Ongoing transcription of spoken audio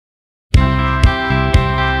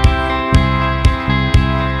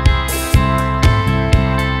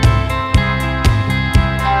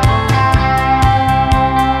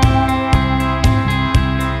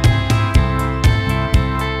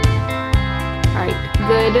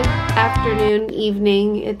Good afternoon,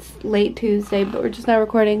 evening. It's late Tuesday, but we're just not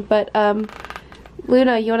recording. But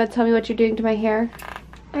Luna, you want to tell me what you're doing to my hair?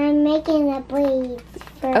 I'm making the braids.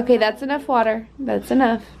 Okay, that's enough water. That's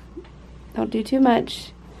enough. Don't do too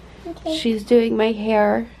much. Okay. She's doing my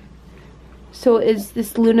hair. So is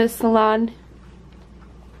this Luna's salon?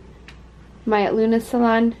 Am I at Luna's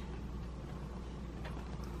salon?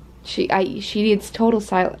 She needs total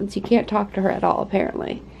silence. You can't talk to her at all,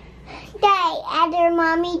 apparently. Dad, after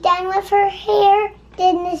Mommy done with her hair,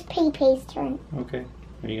 then this Pepe's turn. Okay.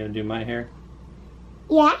 Are you gonna do my hair?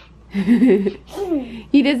 Yeah?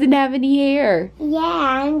 He doesn't have any hair. Yeah,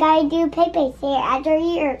 I'm gonna do Pepe's hair after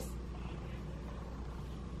yours.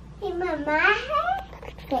 Hey, Mama.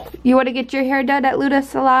 Okay. You want to get your hair done at Luna's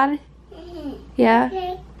salon? Yeah?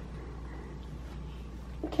 Okay.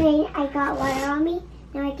 Okay, I got water on me.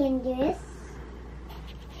 Now I can do this.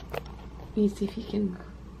 Let me see if you can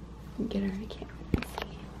get her on camera. Let's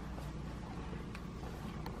see.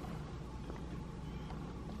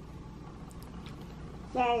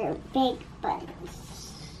 They're big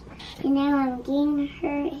buns. And now I'm getting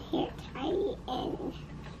her hair tied in.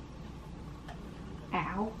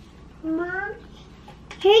 Ow. Mom,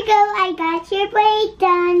 here you go. I got your braid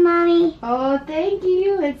done, Mommy. Oh, thank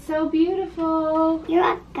you. It's so beautiful. You're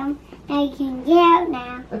welcome. Now you can get out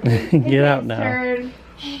now. Okay, Get out now. turn.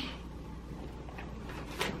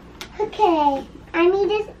 Okay, I need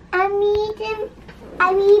to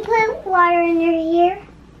put water in your hair.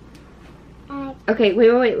 Okay,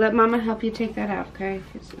 wait. Let Mama help you take that out, okay?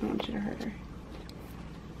 Because I don't want you to hurt her.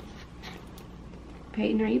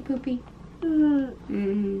 Peyton, are you poopy?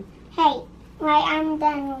 Mm-hmm. Hey, right, I'm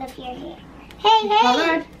done with your hair. Hey, Hold hey.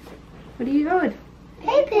 on. What are you doing?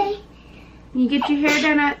 Pepe. You get your hair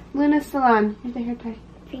done at Luna's salon. Here's the hair tie.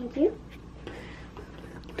 Thank you.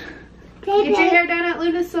 Get your Pepe. hair done at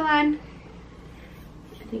Luna's salon.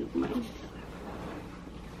 I think mine.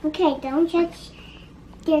 Okay, don't touch.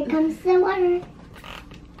 Here comes the water.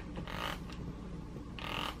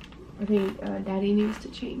 I think Daddy needs to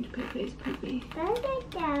change Pepe's poopy.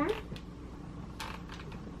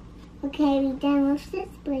 Okay, we done with this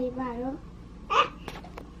spray bottle. Ah,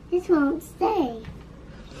 this won't stay.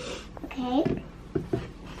 Okay.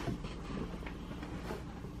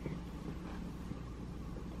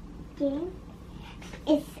 Okay.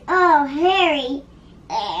 It's all hairy.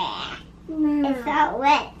 No. It's all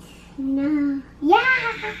wet. No. Yeah.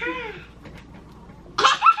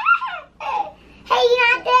 Hey,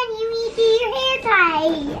 you're not done. You need to do your hair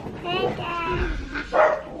tie.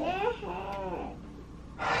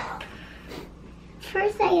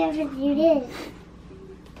 First, I have to do this.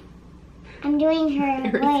 I'm doing her Your hair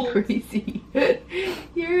is braids. crazy.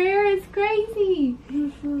 Your hair is crazy.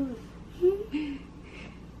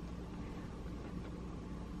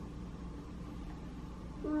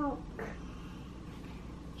 Look.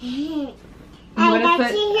 You I want got to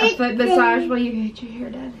put your a hair foot massage while you get your hair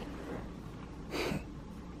done?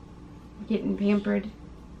 Getting pampered.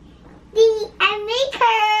 I make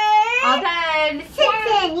her. All done. Sit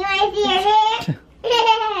in. You want to see your hair?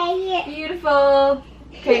 Yeah. Beautiful.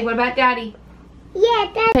 Okay, what about Daddy?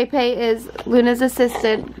 Yeah, that's Pepe is Luna's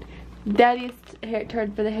assistant. Daddy's hair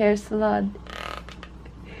turned for the hair salon.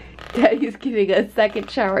 Daddy's getting a second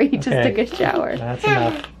shower. He just Okay. took a shower. That's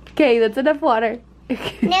enough. Okay, that's enough water. now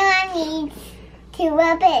I need to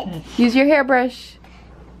rub it. Use your hairbrush.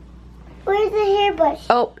 Where's the hairbrush?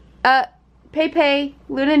 Oh, Pepe,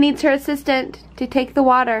 Luna needs her assistant to take the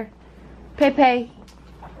water. Pepe,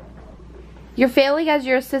 you're failing as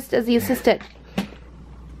the assistant.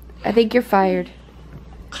 I think you're fired.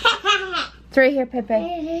 It's right here,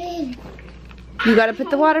 Pepe. You gotta put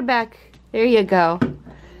the water back. There you go.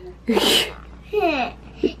 Wait,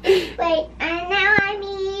 and now I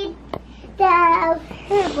need the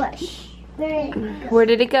hairbrush. Where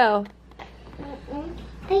did it go? Right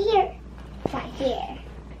here. Right here.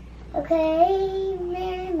 Okay,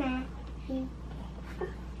 Mama. Okay.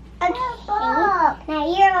 Now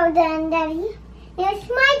you're all done, Daddy. Now it's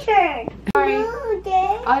my turn. Sorry. No,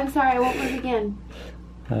 Dad. I'm sorry, I won't look again.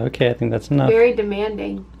 Okay, I think that's enough. Very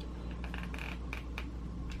demanding.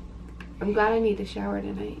 I'm glad I need to shower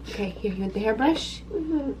tonight. Okay, here, you want the hairbrush?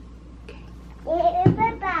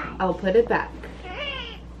 Bye-bye. I'll put it back.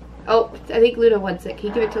 Oh, I think Luna wants it. Can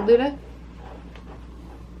you give it to Luna?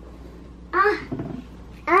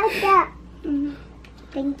 Yeah.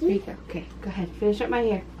 Thank There you you. go. Okay, go ahead. Finish up my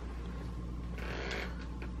hair.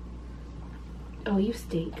 Oh, you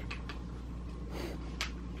stink.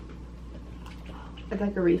 I'd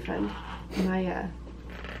like a refund. My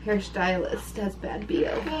hairstylist has bad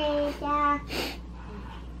BO. Hey, Dad.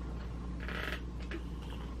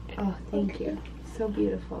 Oh, thank you. so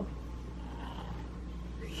beautiful.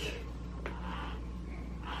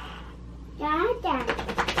 Dad.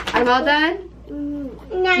 I'm all done? Mm-hmm.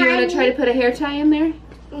 Do you want to try to put a hair tie in there?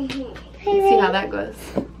 Mm-hmm. Let's see how that goes.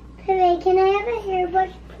 Hey, can I have a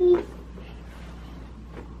hairbrush, please?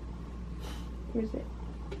 Where's it?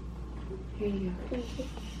 Here you go.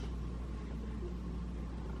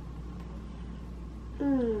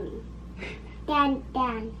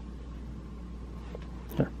 Dad.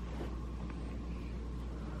 Sure.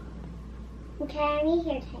 Okay, I need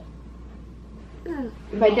hair tie.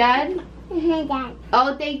 My dad? Hey, Dad.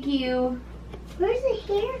 Oh, thank you. Where's the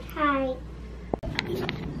hair tie?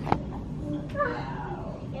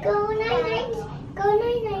 Go night. Go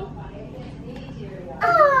night.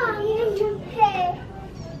 Oh, your hair.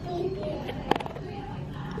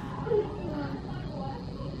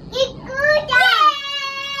 It's good, Dad.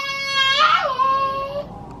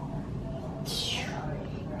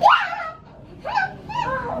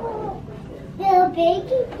 Little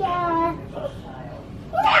baby Dad.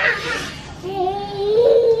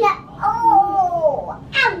 Oh,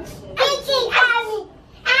 ouch.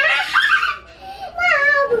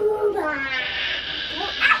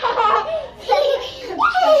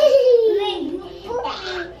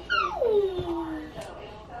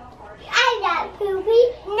 I'm not poopy.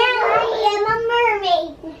 Now I am a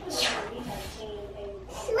mermaid.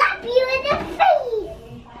 Slap you in the face.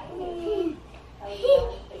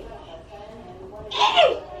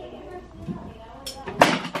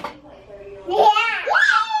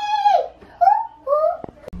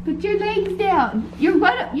 Put your legs down. You're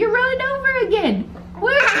running over again.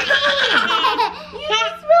 Where are you going? You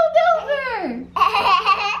just rolled over.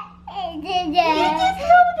 You just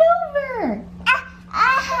rolled over.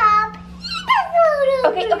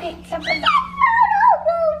 Okay, stop.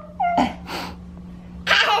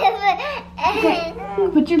 Okay,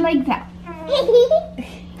 put your legs out.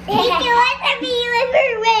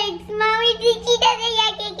 Mommy, she doesn't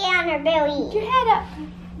like to get on her belly. Put your head up.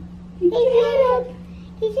 Get your head up.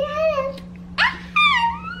 Get your head up.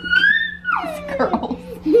 Girls.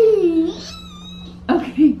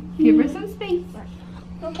 Okay, give her some space.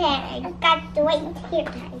 Okay, I got the white hair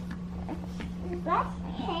tie.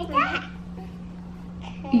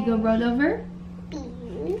 You go roll over.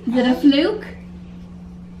 Is it a fluke?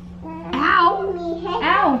 Ow!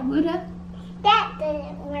 Ow, Luda. That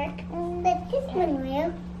doesn't work, but this one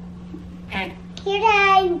will. Hair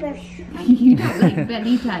tie brush. You don't like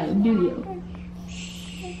belly time, do you?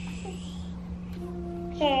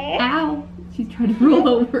 Hair. Ow! She's trying to roll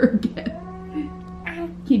over again.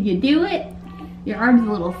 Can you do it? Your arm's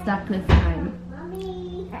a little stuck this time.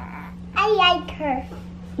 Mommy, I like her.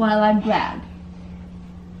 Well, I'm glad.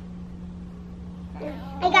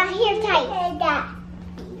 I got hair tie.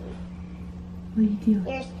 What are you doing?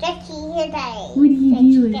 Your stretchy hair tie. What are you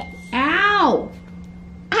doing? Stretch. Ow!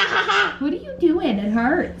 What are you doing? It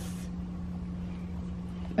hurts.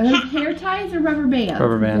 Are those hair ties or rubber bands?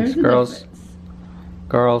 Rubber bands. There's a Girls. difference.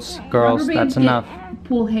 Girls, Rubber bands that's get- enough.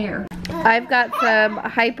 Pull hair. I've got some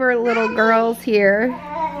hyper little girls here.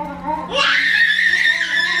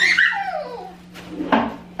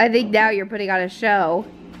 I think now you're putting on a show.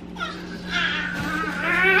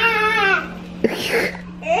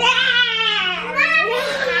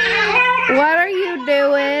 What are you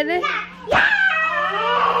doing?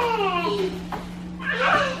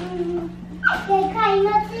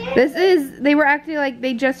 They were acting like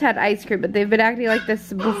they just had ice cream, but they've been acting like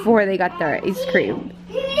this before they got their ice cream.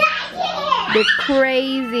 They're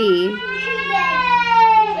crazy.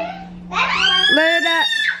 Luna.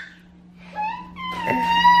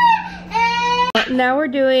 Now we're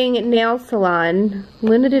doing nail salon.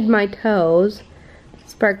 Luna did my toes,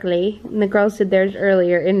 sparkly, and the girls did theirs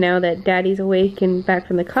earlier, and now that Daddy's awake and back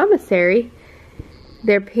from the commissary,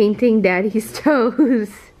 they're painting Daddy's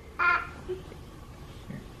toes.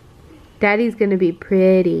 Daddy's gonna be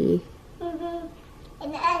pretty.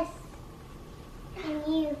 And us. And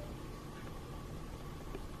you.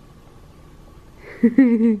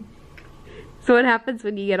 So what happens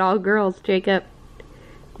when you get all girls, Jacob?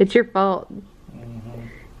 It's your fault.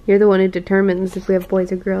 You're the one who determines if we have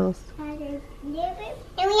boys or girls. And we have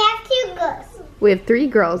 2 girls. We have 3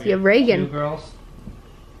 girls. You have Reagan. 2 girls.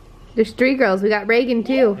 There's 3 girls. We got Reagan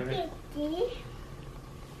too. Oh,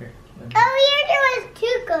 here there was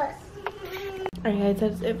 2 girls. Alright guys,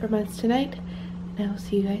 that's it from us tonight. And I will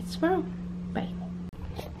see you guys tomorrow. Bye.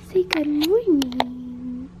 Say good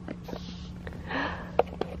morning.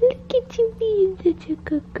 Look at you being such a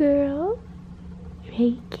good girl.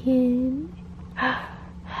 Reagan.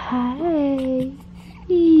 Hi.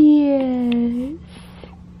 Yes.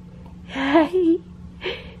 Hi.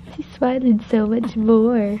 She's smiling so much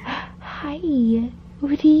more. Hi.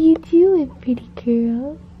 What are you doing, pretty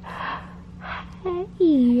girl? Hi. Can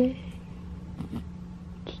you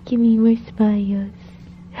give me more smiles?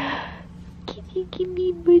 Can you give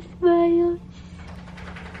me more smiles?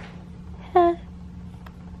 Huh?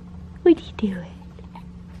 What are you doing?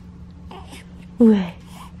 What?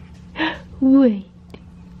 What?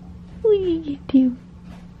 What did you do?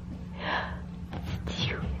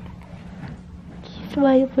 Can you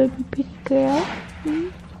smile for me, pretty girl? Hmm?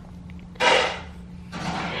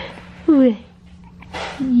 What?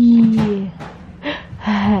 Yeah.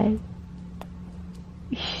 Hi.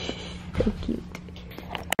 So cute.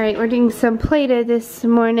 Alright, we're doing some Play-Doh this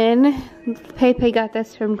morning. Pepe got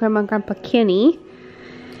this from Grandma and Grandpa Kenny.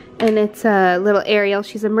 And it's a little Ariel.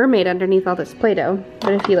 She's a mermaid underneath all this Play-Doh.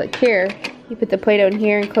 But if you look here, you put the Play-Doh in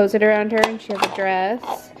here and close it around her, and she has a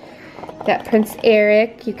dress. Got Prince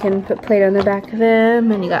Eric. You can put Play-Doh in the back of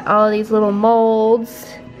him. And you got all these little molds.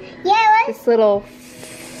 Yeah, This little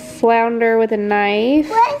flounder with a knife.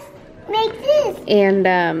 let's make this.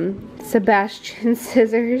 And Sebastian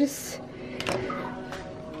scissors.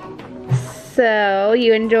 So,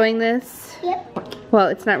 you enjoying this? Yep. Well,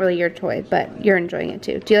 it's not really your toy, but you're enjoying it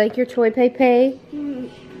too. Do you like your toy, Pepe?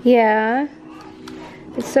 Yeah?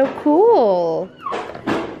 It's so cool.